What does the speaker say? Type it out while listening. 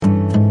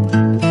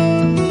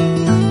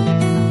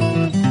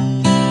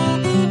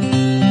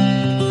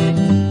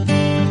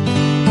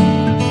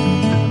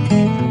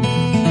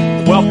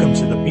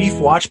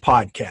Watch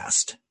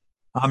podcast.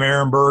 I'm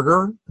Aaron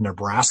Berger,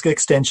 Nebraska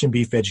Extension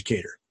beef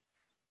educator.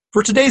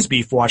 For today's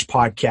Beef Watch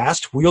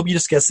podcast, we'll be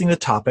discussing the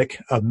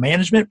topic of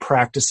management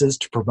practices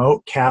to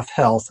promote calf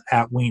health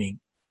at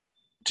weaning.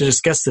 To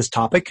discuss this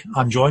topic,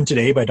 I'm joined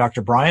today by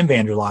Dr.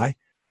 Vander Ley,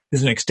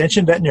 who's an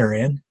extension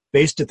veterinarian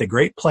based at the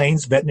Great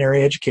Plains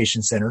Veterinary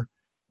Education Center,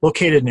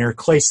 located near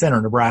Clay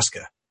Center,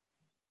 Nebraska.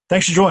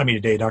 Thanks for joining me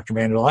today, Dr.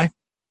 Vander Ley.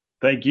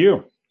 Thank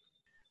you.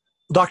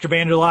 Dr.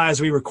 Vander Ley, as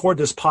we record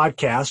this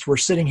podcast, we're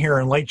sitting here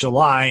in late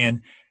July,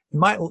 and it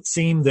might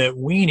seem that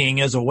weaning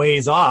is a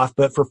ways off,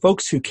 but for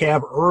folks who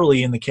calve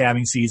early in the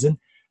calving season,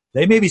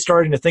 they may be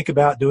starting to think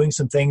about doing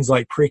some things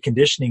like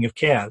preconditioning of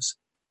calves.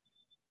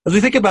 As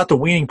we think about the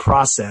weaning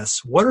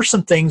process, what are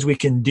some things we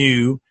can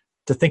do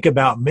to think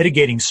about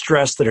mitigating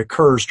stress that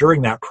occurs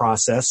during that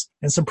process,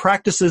 and some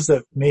practices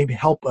that may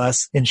help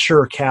us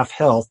ensure calf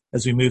health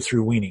as we move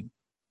through weaning?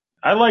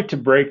 I like to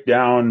break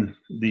down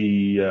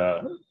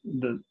the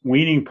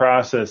weaning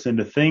process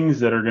into things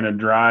that are going to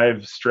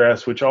drive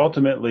stress, which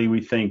ultimately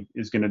we think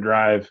is going to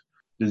drive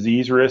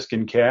disease risk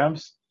in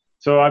calves.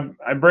 So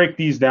I break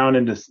these down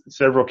into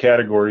several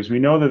categories. We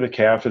know that the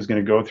calf is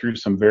going to go through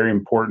some very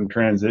important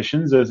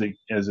transitions as it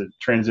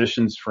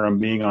transitions from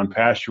being on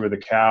pasture with a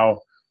cow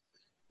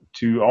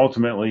to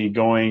ultimately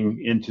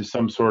going into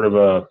some sort of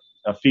a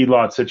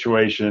feedlot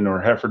situation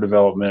or heifer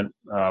development,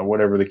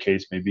 whatever the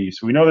case may be.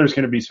 So we know there's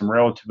going to be some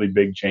relatively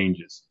big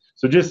changes.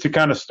 So just to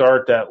kind of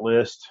start that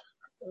list,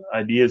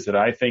 ideas that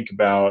I think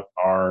about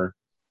are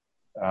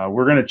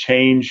we're going to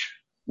change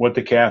what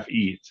the calf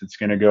eats. It's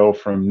going to go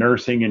from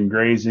nursing and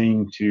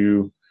grazing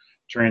to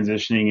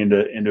transitioning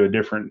into a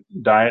different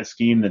diet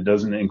scheme that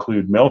doesn't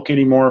include milk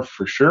anymore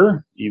for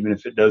sure, even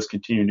if it does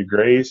continue to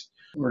graze.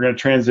 We're going to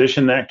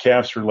transition that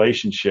calf's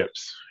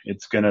relationships.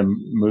 It's going to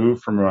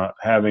move from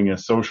having a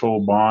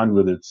social bond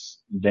with its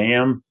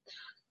dam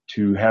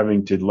to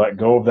having to let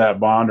go of that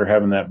bond or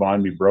having that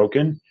bond be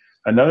broken.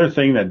 Another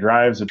thing that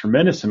drives a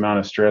tremendous amount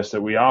of stress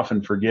that we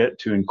often forget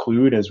to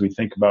include as we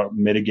think about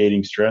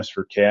mitigating stress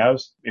for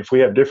calves, if we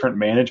have different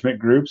management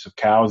groups of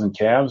cows and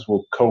calves,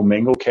 we'll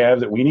commingle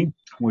calves at weaning,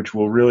 which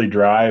will really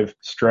drive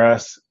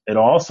stress.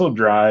 It'll also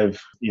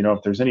drive,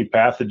 if there's any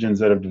pathogens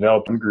that have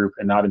developed in one group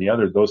and not in the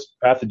other, those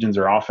pathogens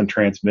are often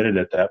transmitted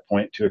at that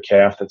point to a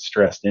calf that's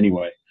stressed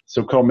anyway.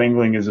 So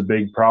commingling is a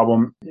big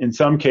problem. In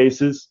some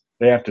cases,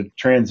 they have to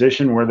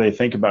transition where they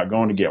think about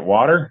going to get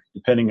water,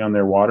 depending on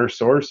their water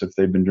source, if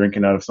they've been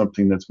drinking out of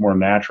something that's more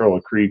natural,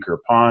 a creek or a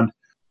pond,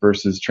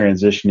 versus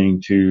transitioning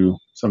to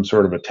some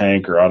sort of a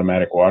tank or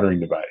automatic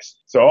watering device.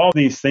 So all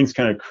these things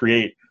kind of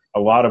create a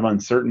lot of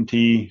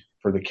uncertainty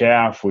for the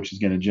calf, which is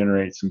going to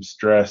generate some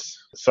stress,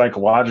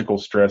 psychological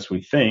stress,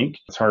 we think.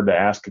 It's hard to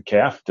ask a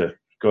calf to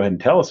go ahead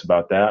and tell us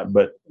about that,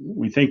 but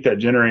we think that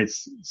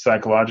generates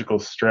psychological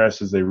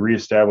stress as they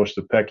reestablish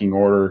the pecking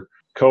order,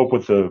 cope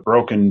with the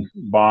broken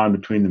bond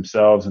between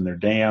themselves and their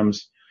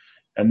dams.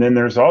 And then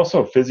there's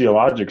also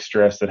physiologic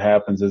stress that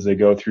happens as they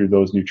go through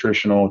those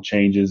nutritional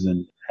changes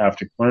and have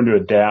to learn to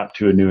adapt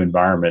to a new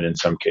environment in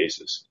some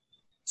cases.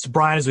 So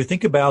Brian, as we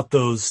think about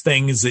those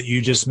things that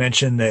you just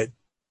mentioned that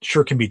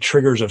sure can be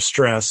triggers of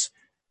stress,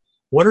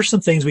 what are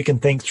some things we can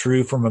think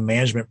through from a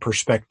management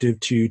perspective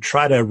to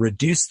try to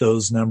reduce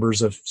those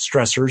numbers of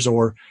stressors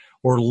or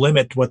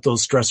limit what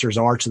those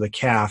stressors are to the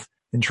calf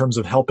in terms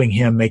of helping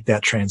him make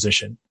that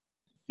transition?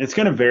 It's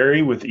going to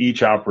vary with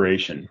each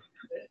operation.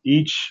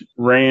 Each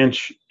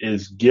ranch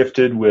is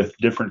gifted with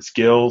different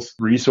skills,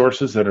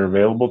 resources that are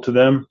available to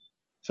them.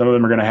 Some of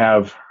them are going to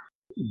have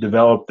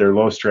developed their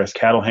low-stress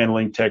cattle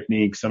handling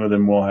techniques. Some of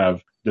them will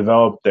have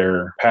developed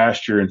their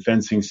pasture and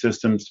fencing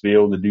systems to be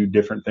able to do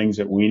different things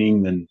at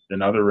weaning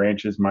than other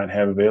ranches might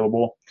have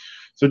available.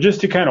 So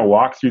just to kind of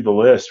walk through the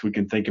list, we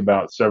can think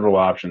about several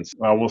options.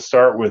 We'll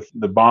start with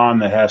the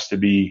bond that has to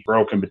be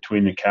broken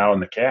between the cow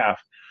and the calf.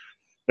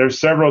 There's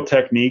several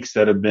techniques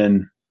that have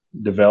been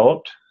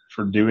developed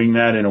for doing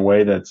that in a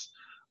way that's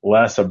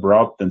less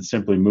abrupt than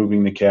simply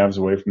moving the calves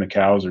away from the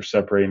cows or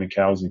separating the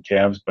cows and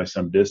calves by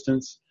some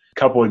distance. A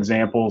couple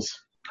examples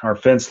are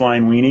fence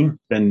line weaning,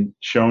 been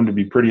shown to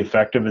be pretty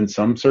effective in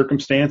some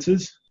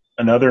circumstances.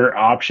 Another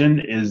option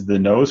is the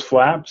nose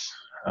flaps.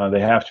 They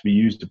have to be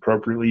used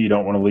appropriately. You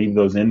don't want to leave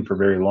those in for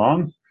very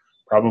long.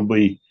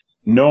 Probably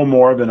no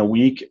more than a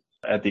week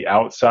at the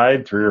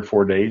outside. 3 or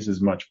 4 days is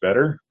much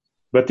better.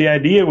 But the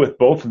idea with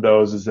both of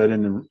those is that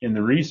in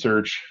the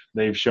research,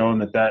 they've shown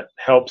that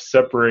helps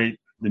separate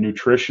the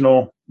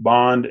nutritional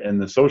bond and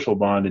the social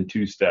bond in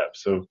 2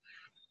 steps. So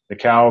the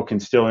cow can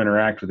still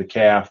interact with the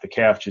calf. The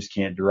calf just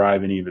can't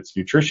derive any of its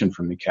nutrition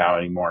from the cow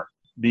anymore.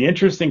 The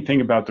interesting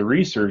thing about the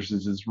research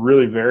is it's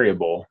really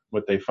variable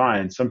what they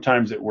find.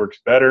 Sometimes it works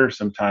better.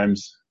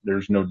 Sometimes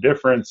there's no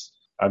difference.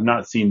 I've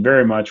not seen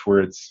very much where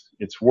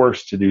it's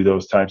worse to do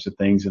those types of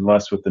things,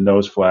 unless with the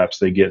nose flaps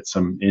they get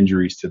some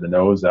injuries to the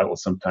nose. That will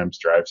sometimes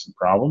drive some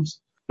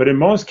problems. But in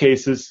most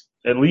cases,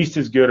 at least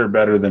as good or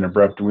better than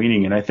abrupt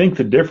weaning. And I think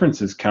the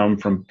differences come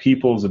from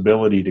people's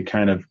ability to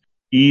kind of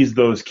ease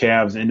those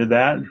calves into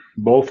that.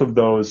 Both of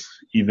those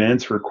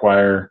events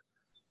require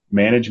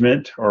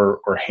management or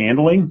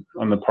handling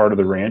on the part of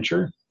the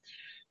rancher.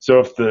 So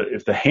if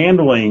the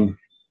handling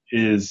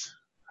is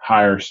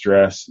higher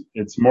stress,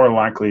 it's more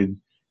likely,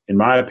 in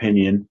my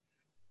opinion,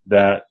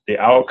 that the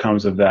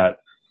outcomes of that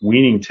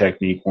weaning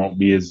technique won't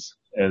be as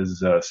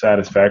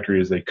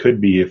satisfactory as they could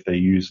be if they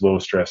use low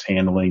stress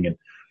handling and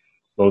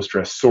low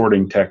stress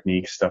sorting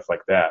techniques, stuff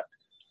like that.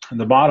 And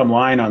the bottom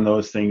line on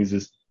those things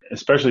is,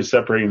 especially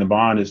separating the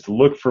bond, is to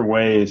look for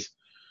ways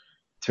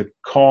to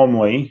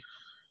calmly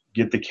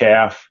get the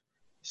calf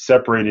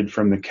separated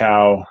from the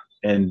cow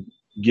and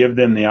give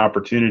them the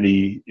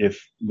opportunity,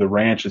 if the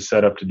ranch is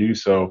set up to do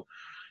so,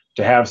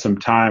 to have some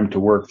time to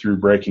work through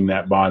breaking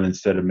that bond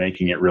instead of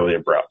making it really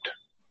abrupt.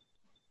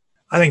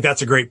 I think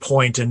that's a great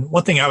point. And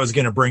one thing I was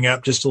going to bring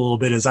up just a little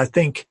bit is I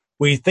think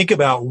we think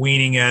about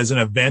weaning as an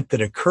event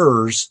that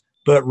occurs,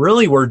 but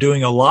really we're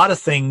doing a lot of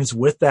things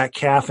with that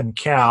calf and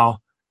cow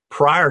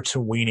prior to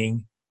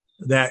weaning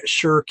that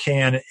sure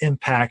can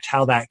impact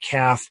how that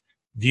calf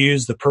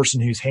views the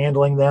person who's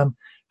handling them,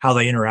 how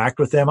they interact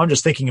with them. I'm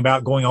just thinking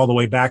about going all the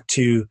way back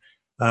to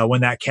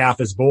when that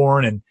calf is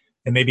born and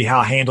maybe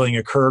how handling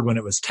occurred when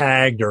it was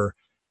tagged or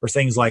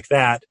things like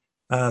that.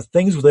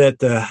 Things that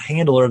the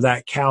handler of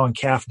that cow and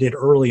calf did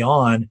early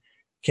on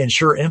can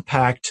sure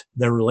impact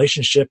the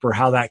relationship or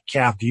how that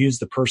calf views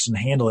the person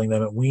handling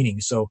them at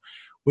weaning. So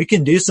we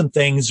can do some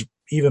things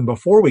even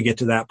before we get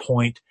to that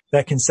point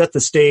that can set the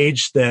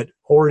stage that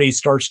already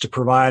starts to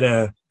provide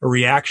a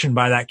reaction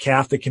by that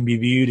calf that can be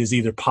viewed as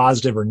either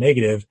positive or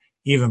negative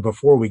even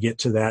before we get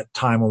to that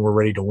time when we're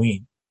ready to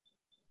wean.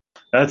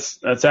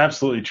 That's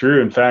absolutely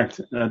true. In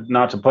fact,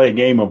 not to play a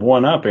game of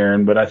one-up,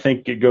 Aaron, but I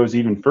think it goes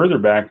even further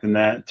back than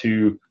that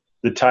to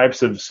the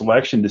types of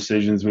selection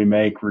decisions we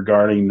make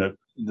regarding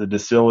the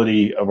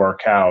docility of our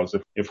cows.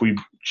 If we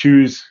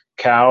choose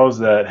cows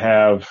that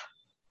have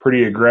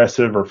pretty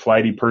aggressive or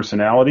flighty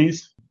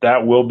personalities,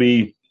 that will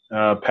be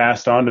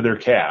passed on to their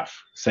calf.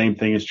 Same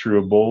thing is true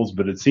of bulls,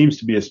 but it seems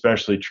to be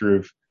especially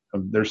true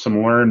of there's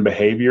some learned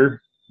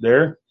behavior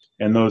there.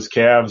 And those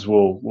calves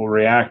will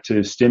react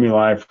to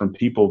stimuli from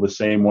people the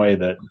same way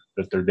that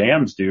their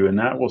dams do. And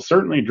that will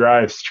certainly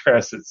drive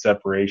stress at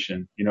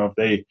separation. You know, if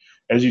they,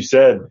 as you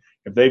said,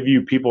 if they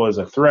view people as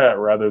a threat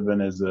rather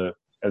than as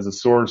a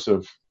source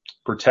of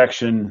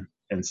protection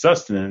and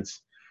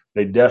sustenance,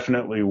 they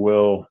definitely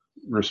will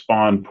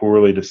respond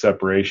poorly to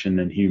separation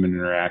and human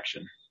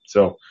interaction.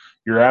 So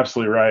you're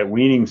absolutely right.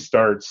 Weaning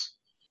starts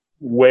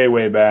way,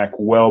 way back,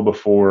 well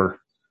before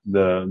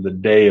the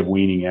day of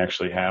weaning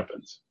actually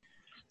happens.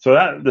 So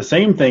that the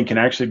same thing can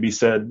actually be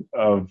said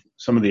of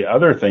some of the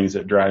other things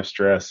that drive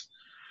stress.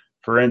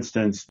 For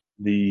instance,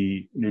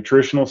 the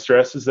nutritional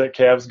stresses that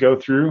calves go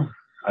through.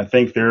 I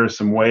think there are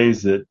some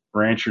ways that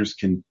ranchers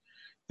can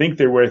think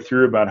their way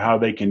through about how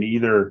they can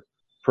either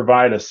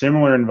provide a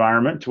similar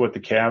environment to what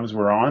the calves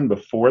were on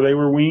before they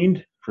were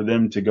weaned for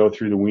them to go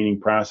through the weaning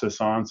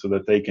process on, so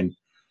that they can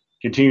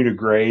continue to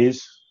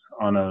graze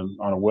on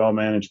a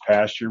well-managed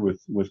pasture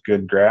with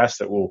good grass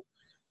that will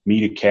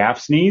meet a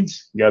calf's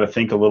needs. You got to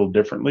think a little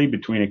differently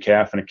between a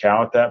calf and a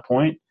cow at that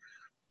point,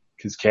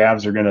 because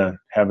calves are going to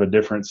have a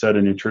different set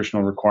of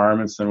nutritional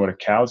requirements than what a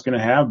cow is going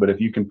to have. But if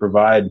you can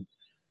provide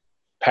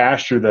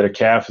pasture that a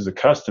calf is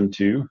accustomed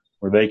to,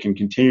 where they can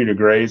continue to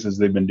graze as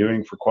they've been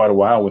doing for quite a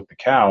while with the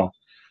cow,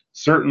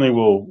 certainly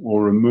will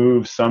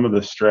remove some of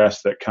the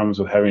stress that comes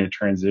with having to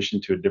transition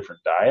to a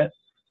different diet.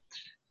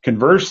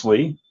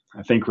 Conversely,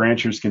 I think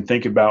ranchers can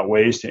think about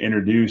ways to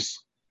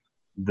introduce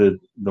the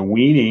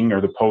weaning or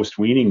the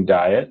post-weaning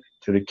diet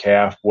to the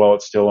calf while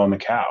it's still on the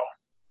cow.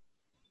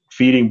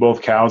 Feeding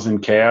both cows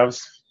and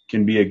calves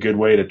can be a good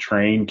way to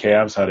train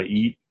calves how to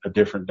eat a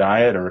different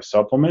diet or a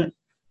supplement.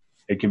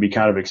 It can be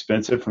kind of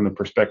expensive from the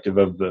perspective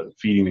of the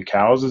feeding the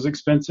cows is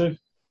expensive.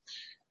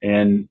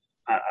 And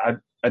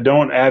I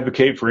don't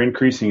advocate for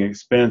increasing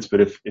expense,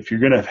 but if you're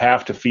going to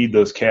have to feed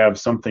those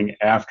calves something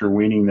after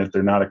weaning that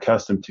they're not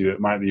accustomed to, it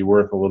might be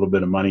worth a little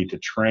bit of money to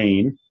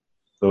train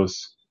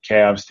those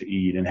calves to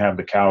eat and have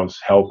the cows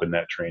help in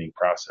that training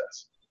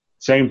process.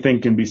 Same thing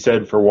can be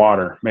said for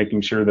water, making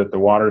sure that the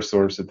water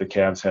source that the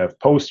calves have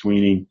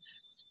post-weaning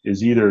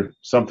is either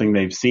something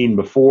they've seen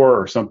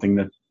before or something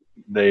that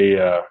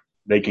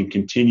they can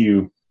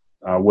continue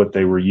what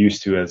they were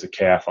used to as a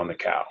calf on the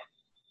cow.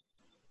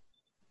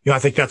 You know, I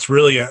think that's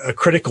really a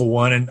critical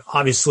one. And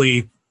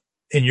obviously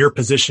in your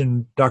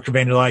position, Dr.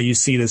 Vander Ley, you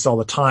see this all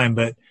the time,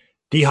 but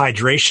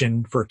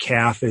dehydration for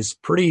calf is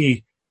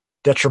pretty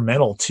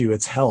detrimental to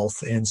its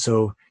health. And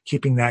so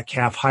keeping that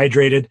calf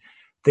hydrated,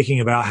 thinking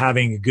about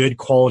having good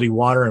quality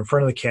water in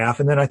front of the calf.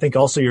 And then I think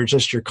also your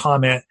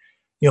comment,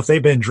 you know, if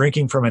they've been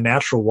drinking from a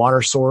natural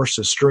water source,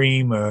 a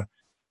stream, a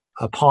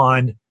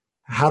pond,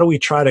 how do we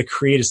try to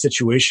create a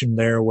situation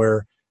there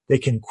where they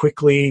can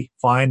quickly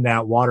find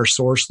that water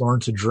source, learn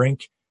to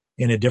drink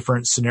in a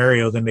different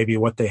scenario than maybe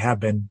what they have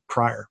been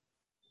prior?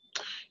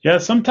 Yeah,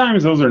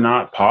 sometimes those are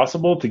not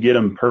possible to get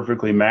them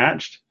perfectly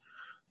matched.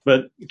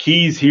 But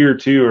keys here,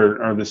 too,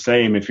 are the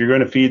same. If you're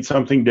going to feed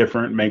something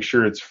different, make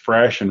sure it's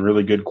fresh and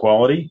really good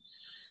quality.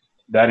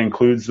 That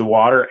includes the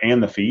water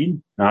and the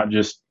feed, not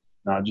just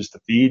not just the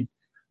feed.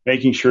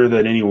 Making sure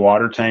that any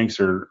water tanks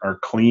are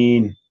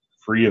clean,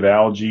 free of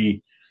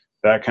algae,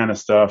 that kind of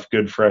stuff.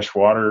 Good fresh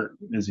water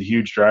is a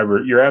huge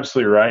driver. You're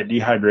absolutely right.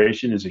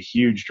 Dehydration is a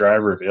huge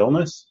driver of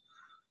illness.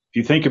 If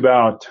you think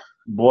about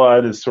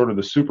blood as sort of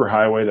the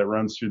superhighway that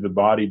runs through the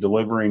body,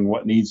 delivering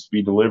what needs to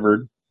be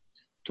delivered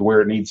to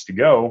where it needs to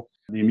go,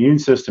 the immune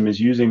system is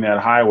using that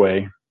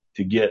highway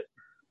to get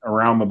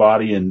around the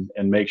body and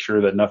make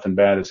sure that nothing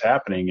bad is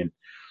happening. And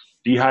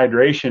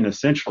dehydration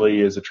essentially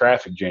is a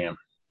traffic jam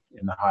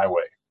in the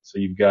highway. So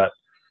you've got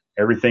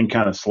everything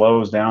kind of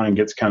slows down and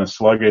gets kind of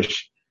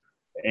sluggish,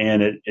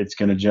 and it's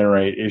going to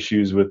generate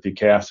issues with the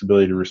calf's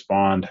ability to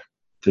respond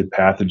to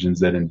pathogens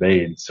that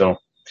invade. So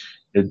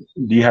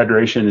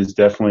dehydration is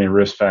definitely a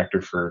risk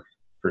factor for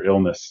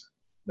illness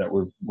that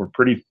we're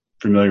pretty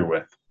familiar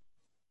with.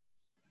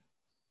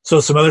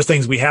 So some other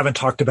things we haven't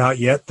talked about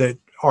yet that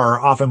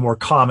are often more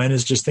common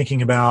is just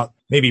thinking about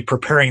maybe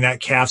preparing that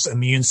calf's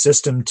immune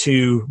system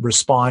to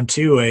respond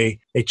to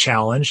a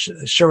challenge.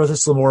 Share with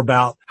us a little more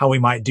about how we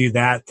might do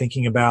that,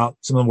 thinking about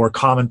some of the more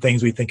common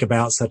things we think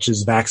about, such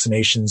as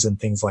vaccinations and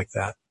things like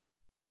that.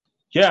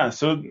 Yeah,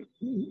 so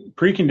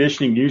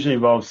preconditioning usually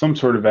involves some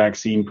sort of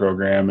vaccine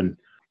program. And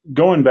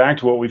going back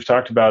to what we've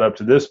talked about up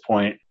to this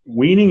point,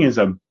 weaning is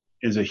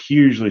a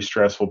hugely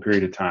stressful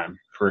period of time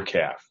for a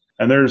calf.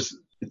 And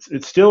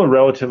it's still a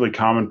relatively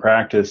common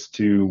practice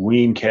to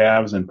wean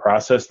calves and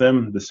process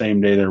them the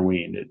same day they're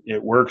weaned.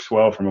 It works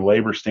well from a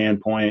labor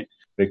standpoint.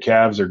 The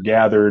calves are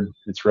gathered.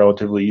 It's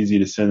relatively easy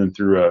to send them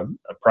through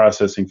a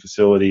processing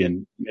facility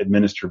and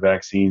administer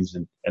vaccines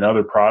and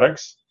other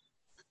products.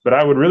 But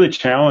I would really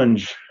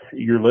challenge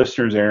your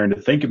listeners, Aaron,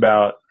 to think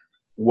about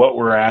what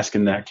we're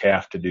asking that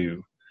calf to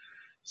do.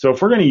 So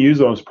if we're going to use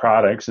those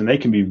products, and they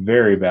can be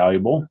very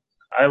valuable,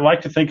 I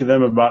like to think of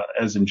them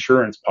as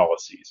insurance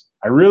policies.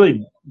 I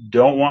really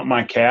don't want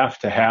my calf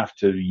to have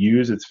to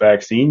use its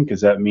vaccine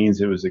because that means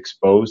it was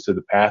exposed to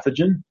the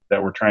pathogen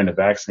that we're trying to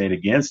vaccinate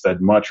against.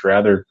 I'd much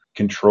rather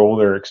control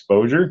their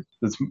exposure.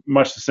 It's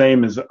much the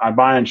same as I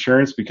buy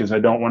insurance because I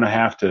don't want to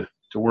have to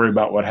worry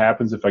about what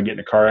happens if I get in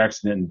a car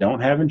accident and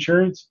don't have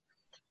insurance.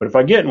 But if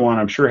I get in one,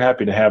 I'm sure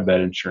happy to have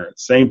that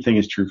insurance. Same thing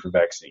is true for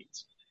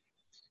vaccines.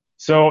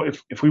 So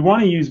if we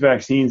want to use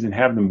vaccines and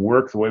have them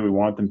work the way we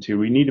want them to,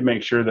 we need to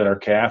make sure that our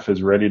calf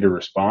is ready to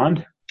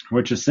respond,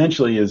 which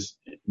essentially is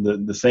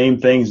the same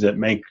things that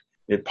make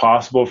it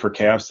possible for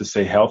calves to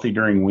stay healthy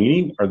during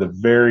weaning are the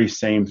very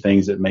same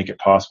things that make it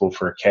possible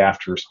for a calf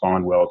to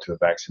respond well to a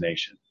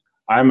vaccination.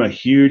 I'm a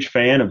huge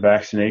fan of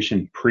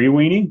vaccination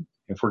pre-weaning.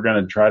 If we're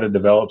going to try to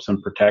develop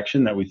some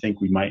protection that we think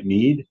we might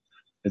need,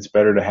 it's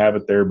better to have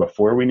it there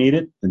before we need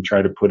it than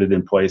try to put it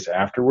in place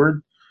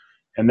afterward.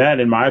 And that,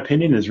 in my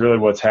opinion, is really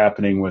what's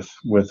happening with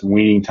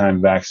weaning time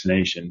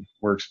vaccination.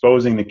 We're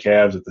exposing the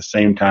calves at the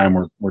same time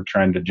we're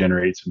trying to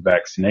generate some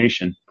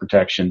vaccination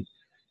protection.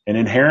 And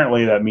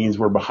inherently, that means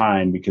we're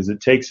behind because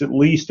it takes at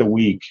least a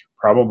week,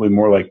 probably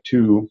more like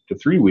 2 to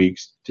 3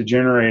 weeks, to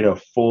generate a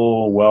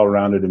full,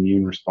 well-rounded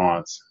immune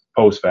response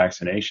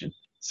post-vaccination.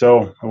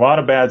 So a lot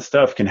of bad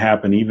stuff can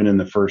happen even in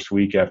the first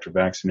week after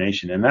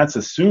vaccination. And that's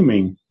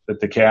assuming that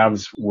the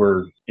calves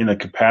were in a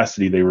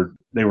capacity they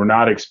were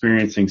not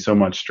experiencing so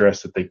much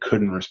stress that they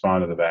couldn't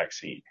respond to the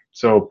vaccine.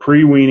 So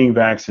pre-weaning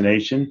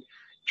vaccination,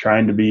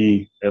 trying to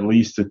be at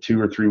least a 2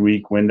 or 3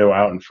 week window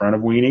out in front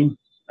of weaning,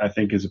 I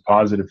think is a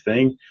positive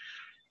thing.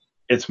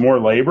 It's more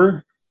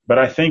labor, but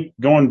I think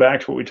going back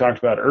to what we talked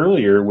about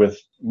earlier with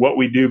what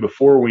we do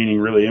before weaning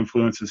really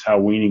influences how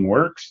weaning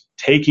works.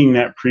 Taking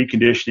that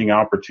preconditioning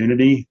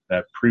opportunity,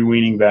 that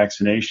pre-weaning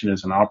vaccination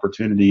as an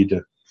opportunity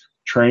to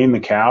train the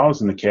cows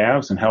and the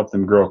calves and help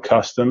them grow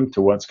accustomed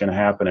to what's going to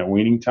happen at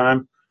weaning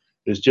time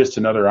is just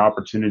another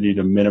opportunity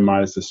to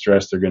minimize the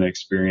stress they're going to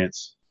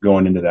experience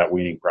going into that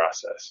weaning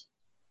process.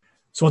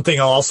 So one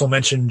thing I'll also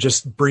mention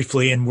just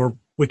briefly, and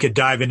we could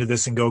dive into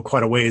this and go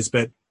quite a ways,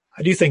 but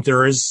I do think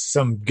there is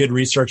some good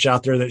research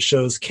out there that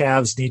shows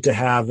calves need to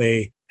have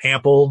a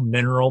ample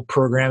mineral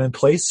program in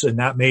place, and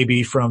that may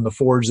be from the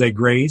forage they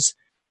graze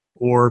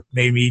or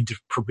maybe to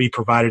be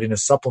provided in a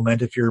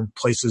supplement if you're in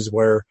places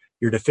where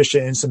you're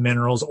deficient in some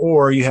minerals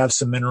or you have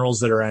some minerals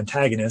that are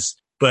antagonists.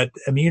 But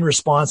immune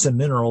response and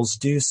minerals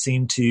do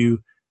seem to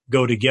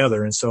go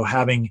together, and so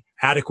having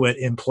adequate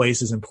in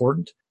place is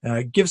important.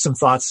 Give some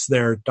thoughts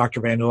there,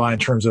 Dr. Vander Ley, in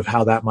terms of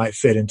how that might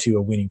fit into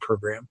a weaning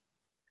program.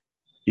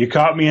 You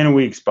caught me in a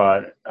weak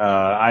spot.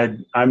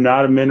 I'm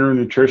not a mineral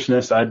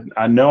nutritionist.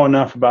 I know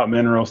enough about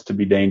minerals to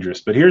be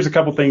dangerous, but here's a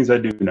couple things I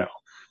do know.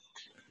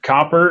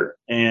 Copper,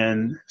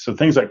 and so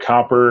things like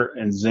copper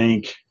and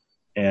zinc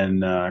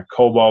and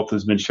cobalt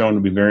has been shown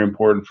to be very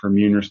important for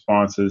immune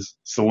responses.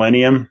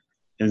 Selenium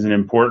is an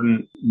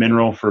important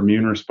mineral for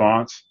immune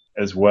response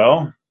as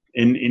well.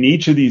 In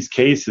each of these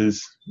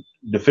cases,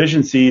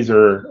 deficiencies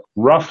are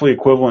roughly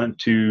equivalent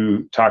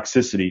to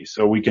toxicity.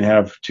 So we can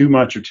have too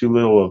much or too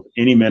little of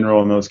any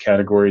mineral in those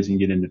categories and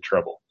get into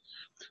trouble.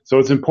 So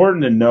it's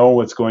important to know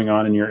what's going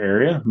on in your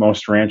area.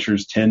 Most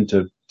ranchers tend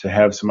to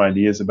have some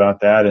ideas about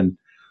that. And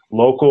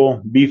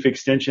local beef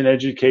extension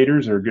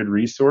educators are a good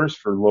resource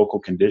for local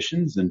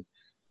conditions. And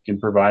can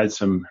provide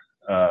some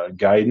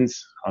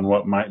guidance on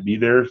what might be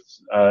there,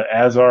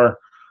 as are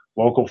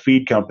local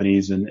feed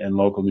companies and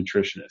local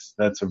nutritionists.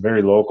 That's a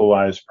very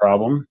localized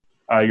problem.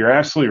 You're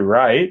absolutely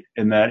right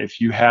in that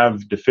if you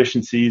have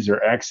deficiencies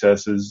or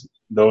excesses,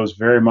 those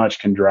very much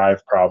can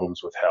drive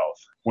problems with health.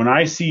 When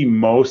I see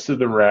most of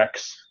the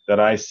wrecks that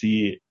I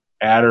see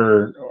at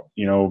or,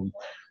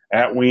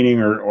 at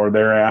weaning or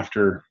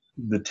thereafter,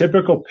 the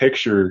typical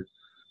picture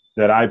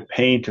that I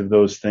paint of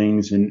those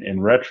things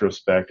in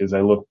retrospect as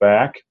I look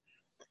back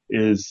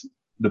is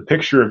the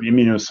picture of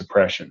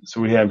immunosuppression. So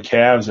we have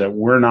calves that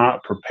were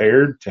not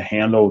prepared to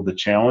handle the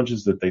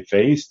challenges that they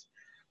faced.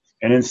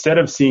 And instead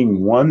of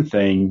seeing one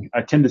thing,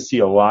 I tend to see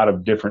a lot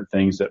of different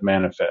things that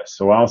manifest.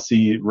 So I'll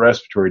see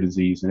respiratory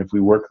disease, and if we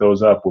work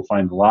those up, we'll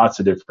find lots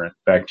of different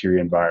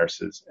bacteria and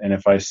viruses. And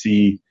if I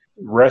see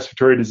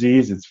respiratory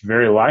disease, it's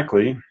very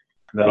likely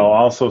that I'll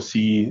also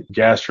see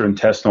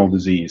gastrointestinal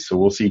disease. So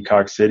we'll see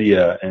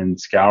coccidia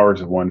and scours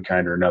of one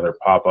kind or another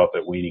pop up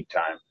at weaning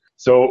time.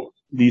 So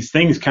these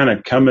things kind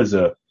of come as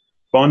a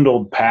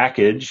bundled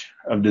package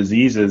of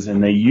diseases,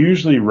 and they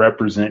usually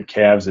represent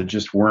calves that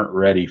just weren't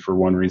ready for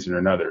one reason or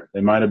another.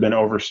 They might have been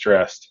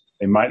overstressed.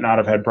 They might not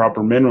have had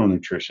proper mineral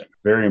nutrition.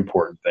 Very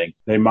important thing.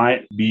 They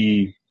might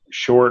be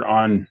short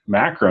on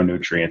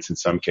macronutrients in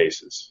some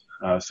cases.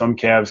 Some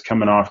calves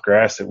coming off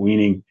grass at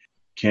weaning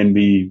can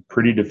be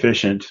pretty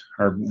deficient,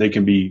 or they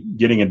can be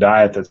getting a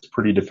diet that's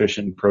pretty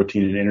deficient in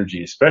protein and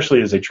energy,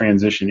 especially as they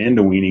transition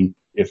into weaning.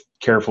 If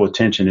careful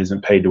attention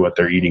isn't paid to what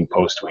they're eating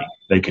post-wean,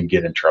 they can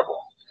get in trouble.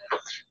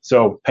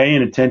 So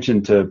paying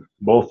attention to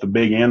both the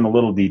big and the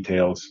little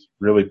details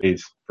really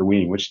pays for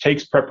weaning, which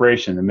takes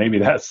preparation. And maybe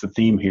that's the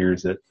theme here,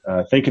 is that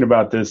thinking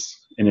about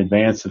this in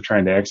advance of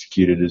trying to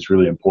execute it is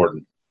really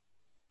important.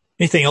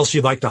 Anything else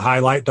you'd like to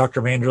highlight,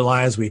 Dr. Vander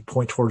Ley, as we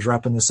point towards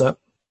wrapping this up?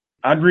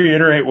 I'd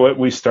reiterate what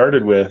we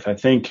started with. I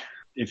think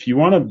if you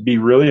want to be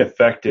really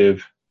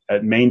effective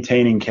at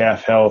maintaining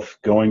calf health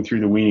going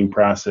through the weaning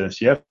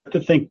process, you have to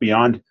think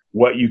beyond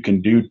what you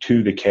can do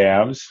to the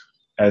calves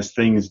as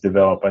things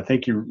develop. I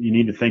think you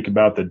need to think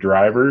about the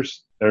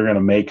drivers that are going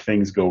to make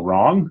things go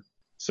wrong.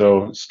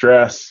 So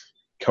stress,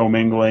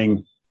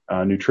 commingling,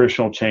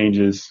 nutritional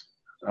changes,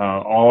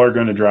 all are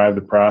going to drive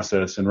the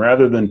process. And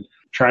rather than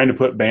trying to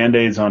put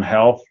Band-Aids on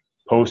health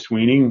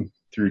post-weaning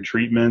through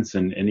treatments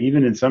and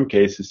even in some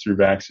cases through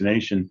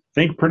vaccination,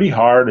 think pretty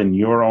hard in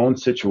your own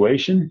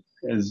situation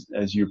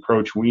as you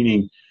approach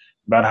weaning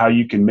about how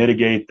you can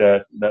mitigate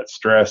that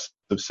stress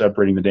of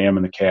separating the dam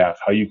and the calf,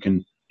 how you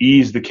can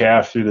ease the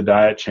calf through the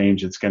diet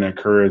change that's going to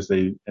occur as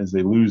they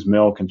lose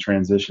milk and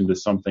transition to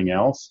something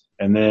else.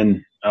 And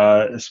then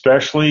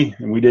especially,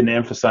 and we didn't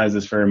emphasize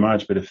this very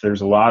much, but if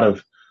there's a lot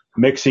of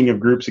mixing of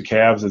groups of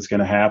calves that's going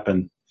to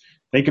happen,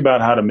 think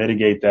about how to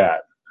mitigate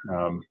that.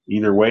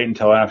 Either wait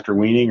until after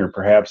weaning or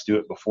perhaps do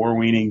it before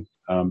weaning.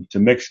 To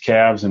mix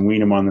calves and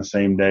wean them on the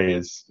same day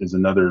is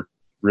another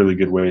really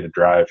good way to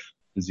drive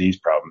disease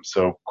problems.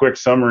 So quick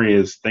summary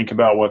is think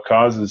about what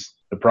causes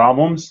the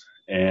problems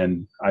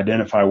and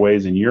identify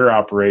ways in your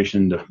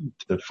operation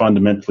to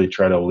fundamentally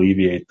try to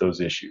alleviate those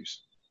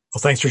issues.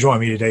 Well, thanks for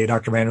joining me today,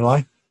 Dr. Vander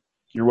Ley.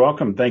 You're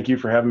welcome. Thank you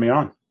for having me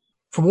on.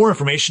 For more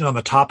information on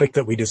the topic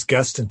that we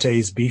discussed in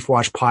today's Beef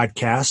Watch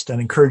podcast, I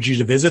encourage you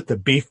to visit the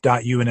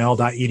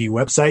beef.unl.edu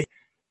website.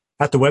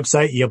 At the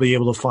website, you'll be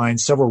able to find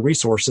several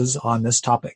resources on this topic.